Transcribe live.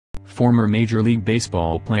Former Major League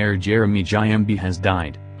Baseball player Jeremy Giambi has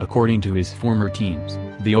died, according to his former teams,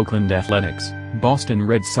 the Oakland Athletics, Boston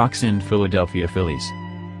Red Sox and Philadelphia Phillies.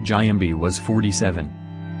 Giambi was 47.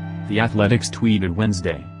 The Athletics tweeted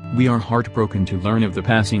Wednesday, "We are heartbroken to learn of the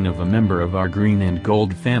passing of a member of our green and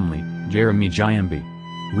gold family, Jeremy Giambi.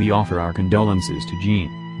 We offer our condolences to Gene,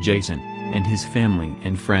 Jason, and his family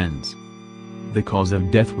and friends." The cause of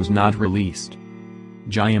death was not released.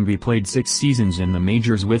 Giambi played 6 seasons in the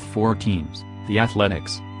majors with 4 teams, the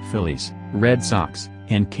Athletics, Phillies, Red Sox,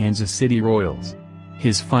 and Kansas City Royals.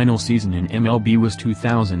 His final season in MLB was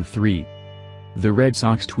 2003. The Red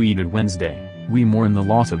Sox tweeted Wednesday, "We mourn the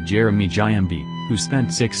loss of Jeremy Giambi, who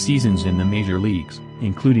spent 6 seasons in the major leagues,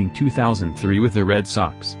 including 2003 with the Red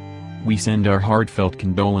Sox. We send our heartfelt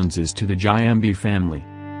condolences to the Giambi family."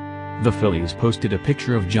 The Phillies posted a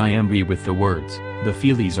picture of Giambi with the words, "The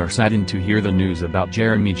Phillies are saddened to hear the news about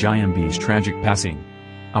Jeremy Giambi's tragic passing.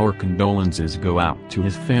 Our condolences go out to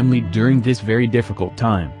his family during this very difficult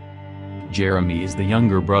time." Jeremy is the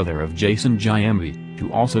younger brother of Jason Giambi,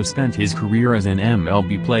 who also spent his career as an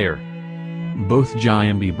MLB player. Both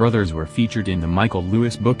Giambi brothers were featured in the Michael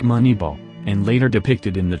Lewis book Moneyball, and later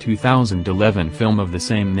depicted in the 2011 film of the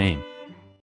same name.